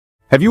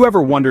Have you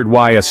ever wondered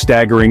why a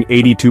staggering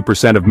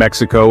 82% of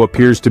Mexico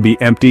appears to be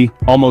empty,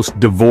 almost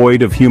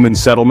devoid of human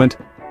settlement?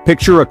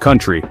 Picture a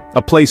country,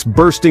 a place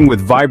bursting with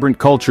vibrant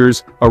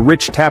cultures, a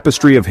rich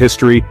tapestry of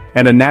history,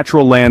 and a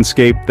natural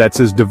landscape that's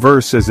as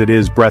diverse as it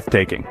is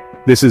breathtaking.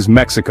 This is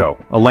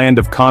Mexico, a land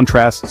of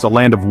contrasts, a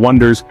land of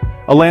wonders,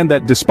 a land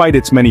that, despite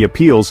its many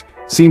appeals,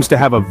 seems to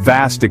have a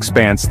vast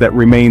expanse that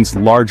remains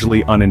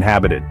largely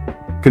uninhabited.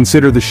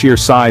 Consider the sheer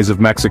size of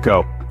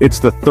Mexico. It's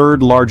the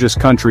third largest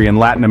country in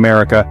Latin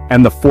America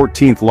and the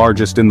 14th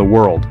largest in the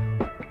world.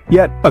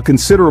 Yet, a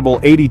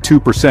considerable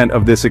 82%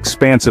 of this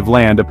expansive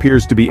land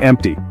appears to be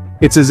empty.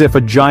 It's as if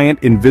a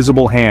giant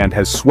invisible hand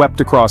has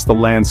swept across the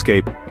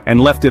landscape and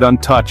left it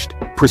untouched,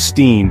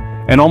 pristine,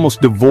 and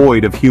almost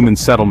devoid of human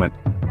settlement.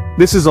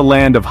 This is a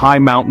land of high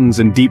mountains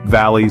and deep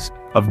valleys,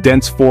 of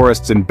dense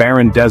forests and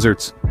barren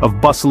deserts,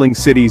 of bustling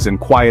cities and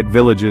quiet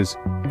villages.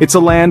 It's a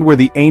land where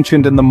the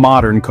ancient and the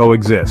modern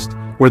coexist,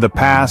 where the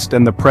past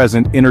and the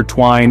present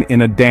intertwine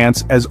in a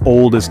dance as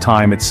old as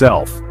time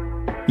itself.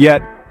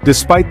 Yet,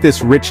 despite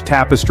this rich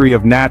tapestry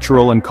of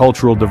natural and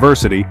cultural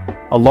diversity,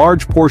 a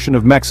large portion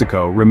of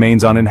Mexico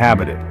remains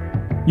uninhabited.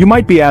 You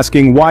might be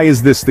asking, why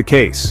is this the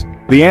case?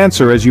 The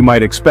answer, as you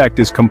might expect,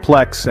 is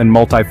complex and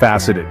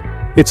multifaceted.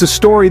 It's a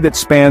story that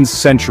spans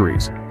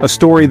centuries, a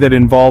story that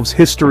involves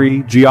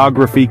history,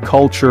 geography,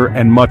 culture,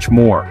 and much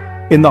more.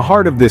 In the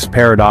heart of this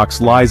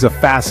paradox lies a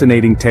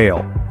fascinating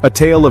tale, a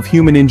tale of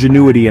human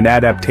ingenuity and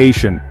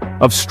adaptation,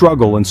 of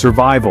struggle and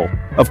survival,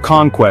 of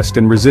conquest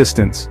and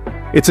resistance.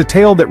 It's a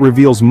tale that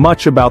reveals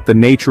much about the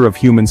nature of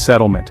human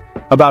settlement,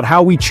 about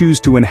how we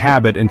choose to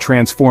inhabit and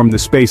transform the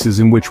spaces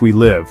in which we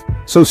live.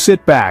 So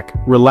sit back,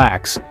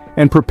 relax,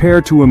 and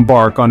prepare to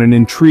embark on an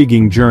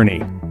intriguing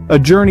journey. A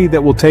journey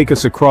that will take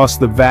us across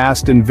the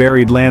vast and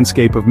varied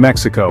landscape of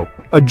Mexico.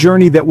 A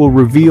journey that will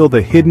reveal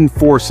the hidden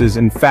forces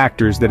and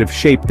factors that have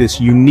shaped this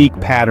unique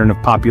pattern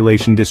of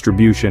population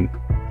distribution.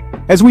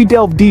 As we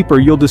delve deeper,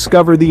 you'll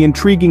discover the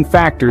intriguing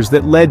factors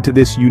that led to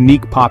this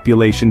unique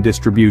population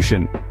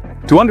distribution.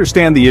 To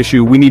understand the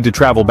issue, we need to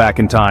travel back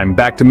in time,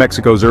 back to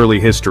Mexico's early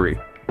history.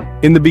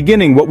 In the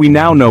beginning, what we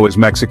now know as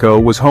Mexico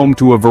was home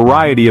to a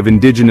variety of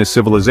indigenous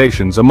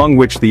civilizations, among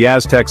which the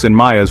Aztecs and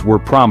Mayas were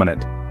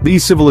prominent.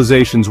 These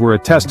civilizations were a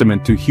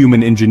testament to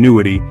human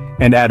ingenuity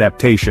and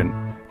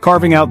adaptation,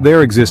 carving out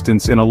their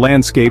existence in a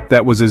landscape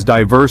that was as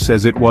diverse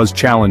as it was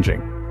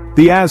challenging.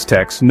 The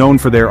Aztecs, known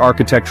for their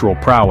architectural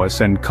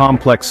prowess and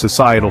complex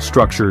societal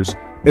structures,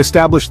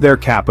 established their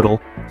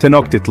capital,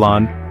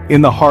 Tenochtitlan,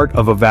 in the heart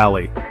of a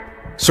valley.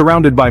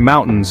 Surrounded by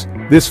mountains,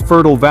 this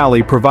fertile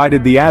valley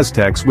provided the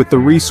Aztecs with the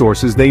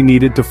resources they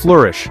needed to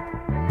flourish.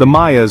 The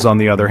Mayas, on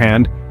the other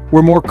hand,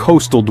 were more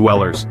coastal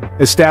dwellers,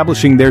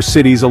 establishing their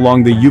cities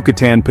along the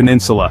Yucatan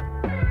Peninsula.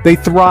 They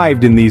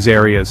thrived in these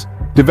areas,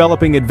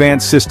 developing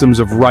advanced systems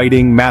of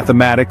writing,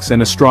 mathematics,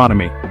 and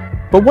astronomy.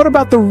 But what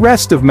about the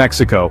rest of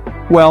Mexico?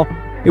 Well,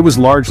 it was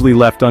largely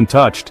left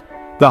untouched.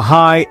 The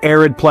high,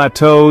 arid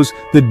plateaus,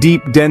 the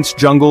deep, dense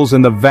jungles,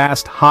 and the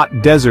vast,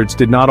 hot deserts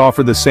did not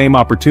offer the same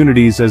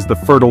opportunities as the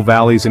fertile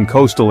valleys and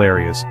coastal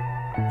areas.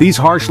 These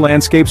harsh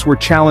landscapes were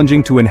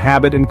challenging to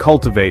inhabit and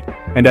cultivate,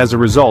 and as a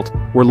result,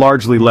 were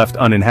largely left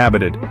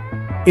uninhabited.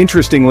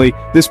 Interestingly,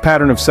 this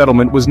pattern of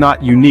settlement was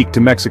not unique to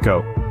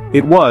Mexico.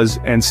 It was,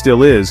 and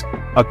still is,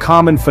 a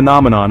common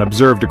phenomenon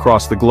observed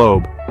across the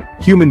globe.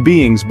 Human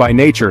beings, by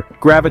nature,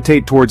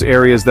 gravitate towards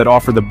areas that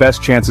offer the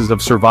best chances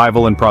of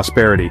survival and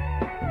prosperity.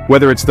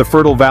 Whether it's the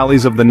fertile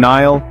valleys of the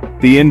Nile,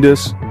 the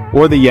Indus,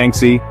 or the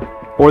Yangtze,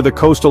 or the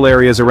coastal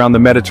areas around the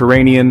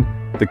Mediterranean,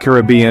 the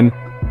Caribbean,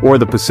 or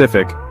the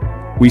Pacific,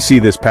 we see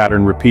this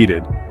pattern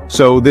repeated.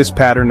 So this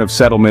pattern of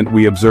settlement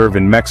we observe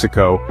in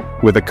Mexico,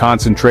 with a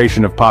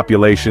concentration of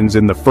populations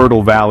in the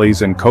fertile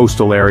valleys and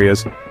coastal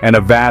areas, and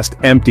a vast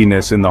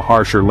emptiness in the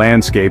harsher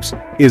landscapes,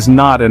 is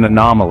not an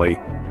anomaly.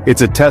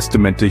 It's a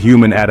testament to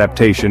human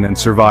adaptation and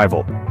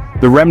survival.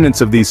 The remnants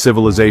of these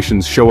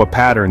civilizations show a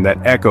pattern that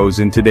echoes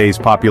in today's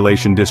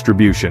population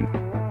distribution.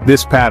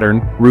 This pattern,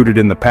 rooted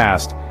in the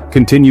past,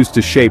 continues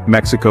to shape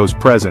Mexico's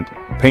present,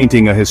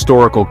 painting a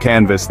historical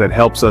canvas that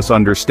helps us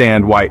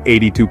understand why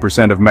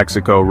 82% of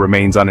Mexico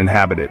remains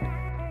uninhabited.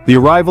 The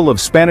arrival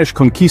of Spanish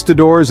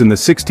conquistadors in the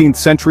 16th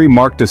century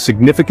marked a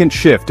significant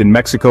shift in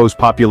Mexico's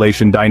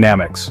population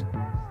dynamics.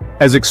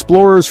 As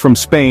explorers from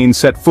Spain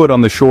set foot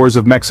on the shores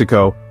of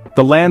Mexico,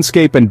 the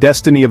landscape and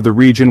destiny of the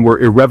region were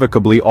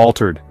irrevocably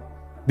altered.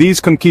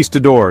 These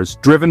conquistadors,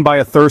 driven by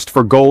a thirst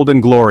for gold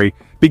and glory,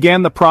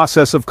 began the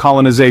process of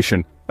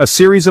colonization, a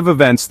series of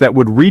events that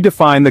would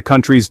redefine the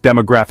country's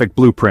demographic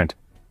blueprint.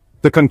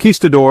 The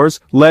conquistadors,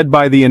 led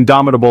by the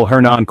indomitable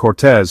Hernán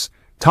Cortés,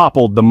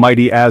 toppled the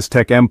mighty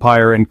Aztec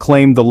Empire and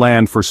claimed the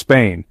land for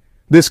Spain.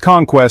 This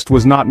conquest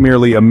was not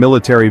merely a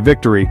military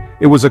victory,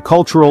 it was a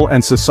cultural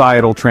and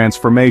societal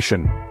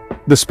transformation.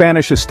 The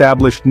Spanish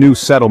established new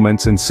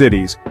settlements and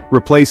cities,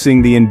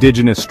 replacing the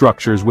indigenous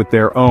structures with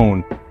their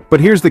own. But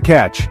here's the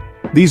catch.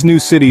 These new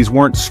cities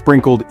weren't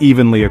sprinkled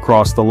evenly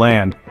across the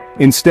land.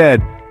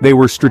 Instead, they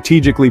were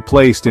strategically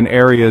placed in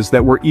areas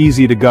that were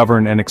easy to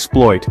govern and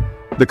exploit.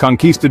 The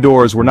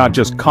conquistadors were not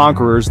just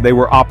conquerors, they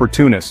were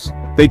opportunists.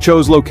 They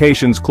chose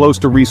locations close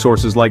to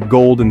resources like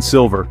gold and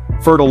silver,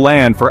 fertile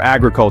land for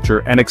agriculture,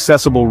 and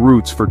accessible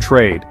routes for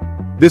trade.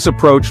 This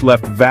approach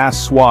left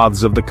vast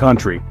swaths of the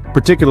country,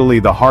 particularly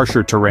the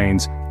harsher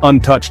terrains,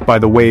 untouched by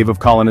the wave of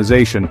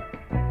colonization.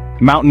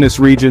 Mountainous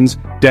regions,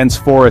 dense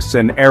forests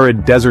and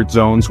arid desert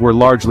zones were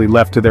largely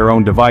left to their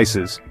own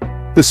devices.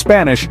 The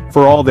Spanish,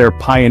 for all their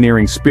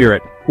pioneering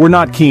spirit, were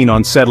not keen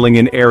on settling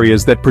in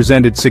areas that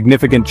presented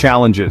significant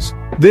challenges.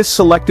 This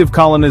selective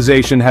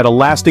colonization had a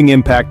lasting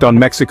impact on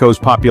Mexico's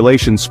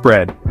population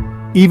spread.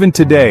 Even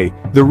today,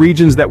 the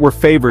regions that were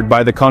favored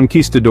by the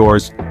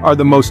conquistadors are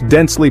the most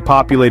densely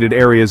populated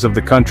areas of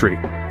the country.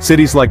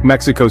 Cities like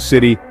Mexico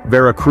City,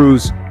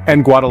 Veracruz,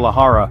 and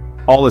Guadalajara,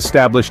 all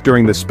established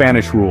during the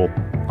Spanish rule,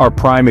 are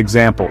prime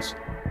examples.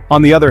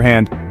 On the other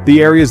hand,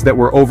 the areas that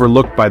were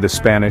overlooked by the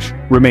Spanish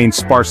remain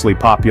sparsely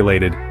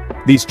populated.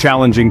 These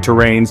challenging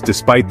terrains,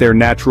 despite their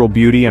natural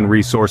beauty and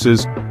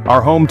resources,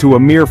 are home to a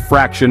mere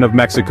fraction of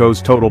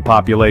Mexico's total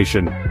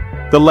population.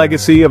 The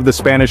legacy of the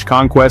Spanish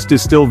conquest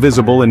is still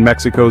visible in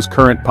Mexico's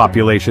current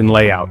population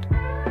layout.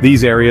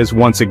 These areas,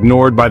 once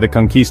ignored by the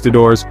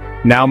conquistadors,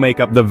 now make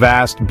up the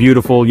vast,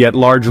 beautiful yet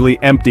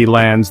largely empty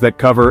lands that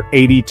cover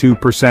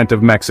 82%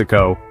 of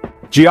Mexico.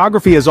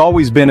 Geography has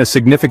always been a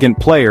significant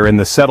player in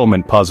the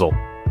settlement puzzle.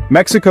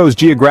 Mexico's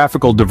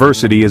geographical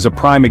diversity is a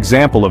prime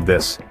example of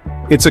this.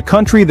 It's a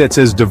country that's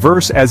as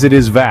diverse as it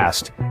is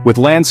vast, with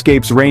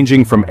landscapes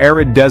ranging from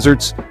arid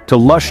deserts to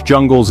lush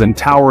jungles and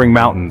towering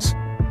mountains.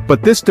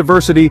 But this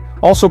diversity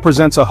also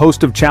presents a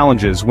host of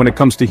challenges when it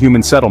comes to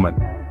human settlement.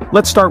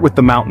 Let's start with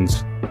the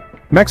mountains.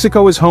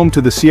 Mexico is home to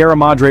the Sierra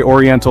Madre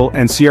Oriental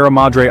and Sierra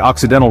Madre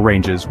Occidental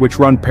ranges, which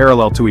run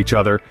parallel to each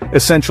other,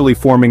 essentially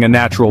forming a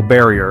natural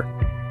barrier.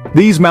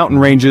 These mountain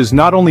ranges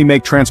not only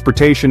make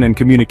transportation and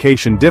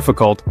communication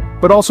difficult,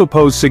 but also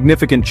pose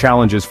significant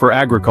challenges for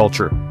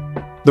agriculture.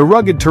 The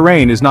rugged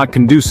terrain is not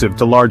conducive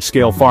to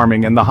large-scale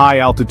farming, and the high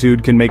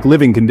altitude can make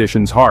living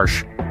conditions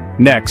harsh.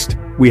 Next,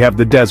 we have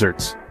the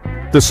deserts.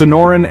 The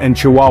Sonoran and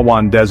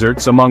Chihuahuan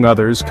deserts, among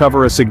others,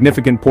 cover a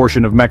significant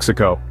portion of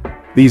Mexico.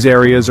 These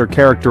areas are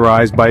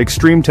characterized by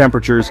extreme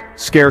temperatures,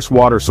 scarce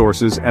water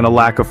sources, and a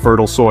lack of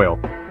fertile soil.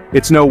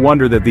 It's no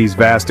wonder that these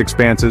vast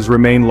expanses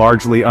remain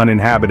largely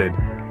uninhabited.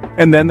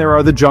 And then there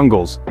are the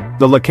jungles.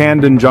 The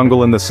Lacandan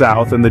jungle in the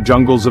south and the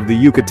jungles of the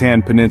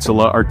Yucatan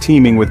Peninsula are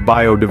teeming with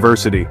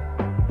biodiversity.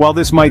 While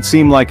this might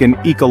seem like an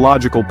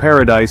ecological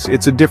paradise,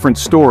 it's a different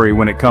story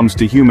when it comes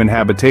to human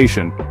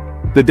habitation.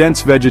 The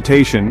dense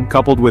vegetation,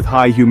 coupled with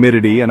high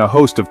humidity and a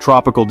host of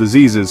tropical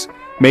diseases,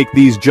 make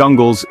these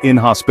jungles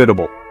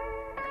inhospitable.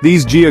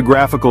 These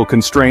geographical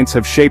constraints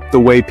have shaped the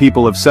way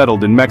people have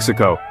settled in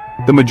Mexico.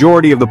 The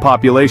majority of the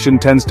population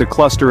tends to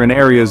cluster in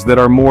areas that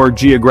are more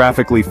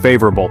geographically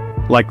favorable,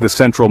 like the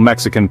central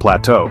Mexican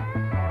plateau.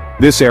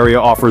 This area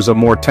offers a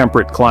more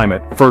temperate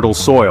climate, fertile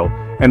soil,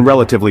 and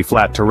relatively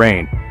flat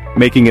terrain,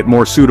 making it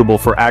more suitable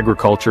for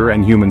agriculture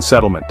and human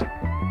settlement.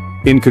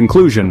 In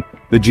conclusion,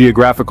 the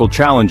geographical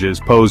challenges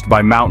posed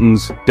by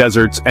mountains,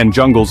 deserts, and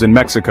jungles in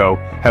Mexico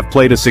have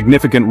played a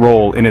significant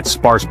role in its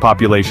sparse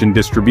population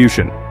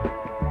distribution.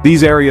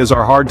 These areas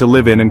are hard to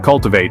live in and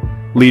cultivate,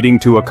 leading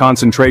to a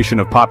concentration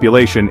of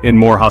population in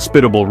more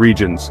hospitable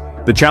regions.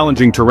 The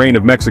challenging terrain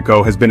of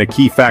Mexico has been a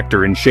key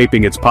factor in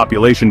shaping its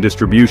population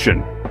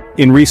distribution.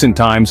 In recent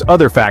times,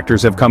 other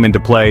factors have come into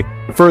play,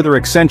 further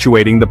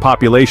accentuating the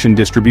population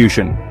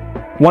distribution.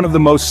 One of the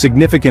most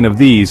significant of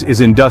these is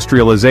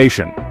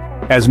industrialization.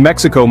 As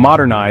Mexico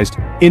modernized,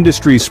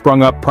 industries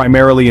sprung up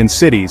primarily in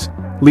cities,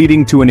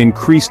 leading to an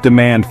increased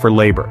demand for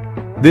labor.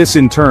 This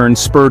in turn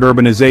spurred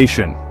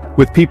urbanization,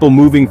 with people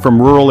moving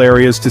from rural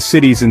areas to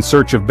cities in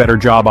search of better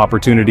job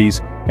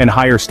opportunities and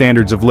higher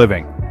standards of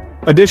living.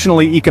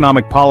 Additionally,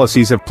 economic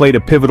policies have played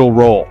a pivotal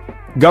role.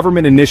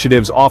 Government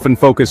initiatives often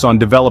focus on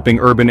developing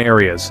urban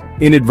areas,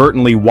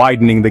 inadvertently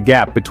widening the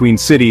gap between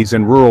cities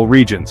and rural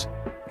regions.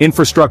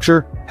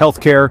 Infrastructure,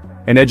 healthcare,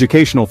 and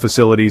educational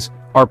facilities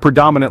are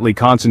predominantly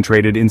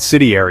concentrated in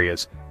city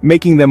areas,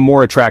 making them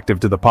more attractive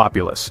to the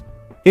populace.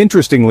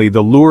 Interestingly,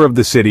 the lure of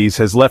the cities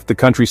has left the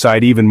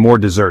countryside even more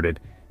deserted,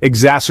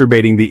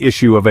 exacerbating the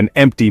issue of an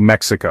empty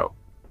Mexico.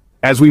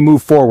 As we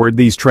move forward,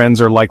 these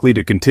trends are likely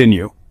to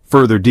continue,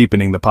 further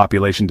deepening the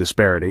population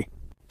disparity.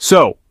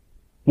 So,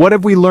 what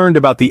have we learned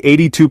about the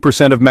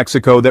 82% of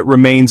Mexico that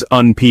remains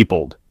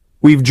unpeopled?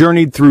 We've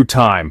journeyed through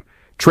time,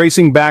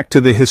 tracing back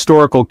to the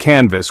historical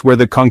canvas where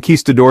the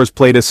conquistadors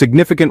played a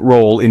significant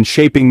role in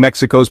shaping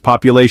Mexico's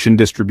population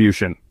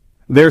distribution.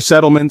 Their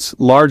settlements,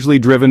 largely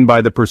driven by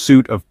the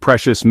pursuit of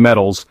precious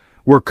metals,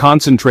 were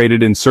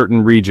concentrated in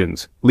certain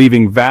regions,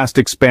 leaving vast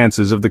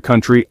expanses of the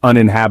country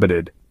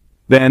uninhabited.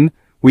 Then,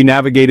 we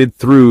navigated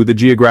through the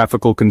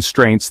geographical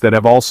constraints that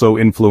have also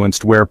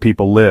influenced where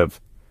people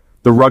live.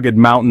 The rugged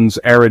mountains,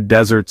 arid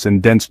deserts,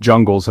 and dense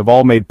jungles have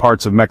all made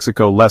parts of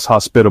Mexico less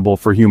hospitable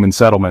for human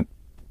settlement.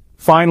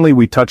 Finally,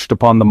 we touched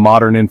upon the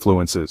modern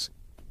influences.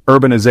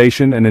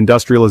 Urbanization and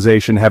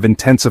industrialization have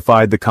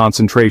intensified the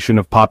concentration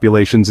of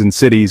populations in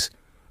cities,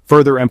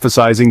 further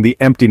emphasizing the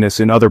emptiness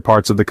in other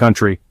parts of the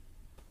country.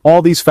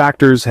 All these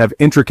factors have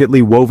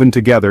intricately woven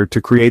together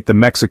to create the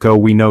Mexico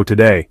we know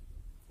today.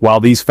 While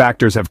these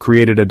factors have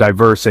created a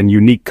diverse and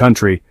unique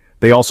country,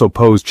 they also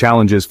pose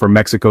challenges for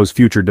Mexico's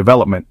future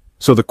development.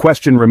 So the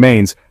question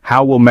remains,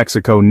 how will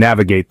Mexico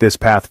navigate this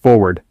path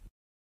forward?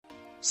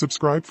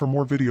 Subscribe for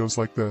more videos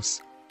like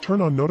this.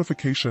 Turn on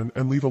notification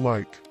and leave a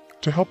like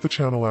to help the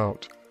channel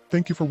out.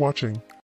 Thank you for watching.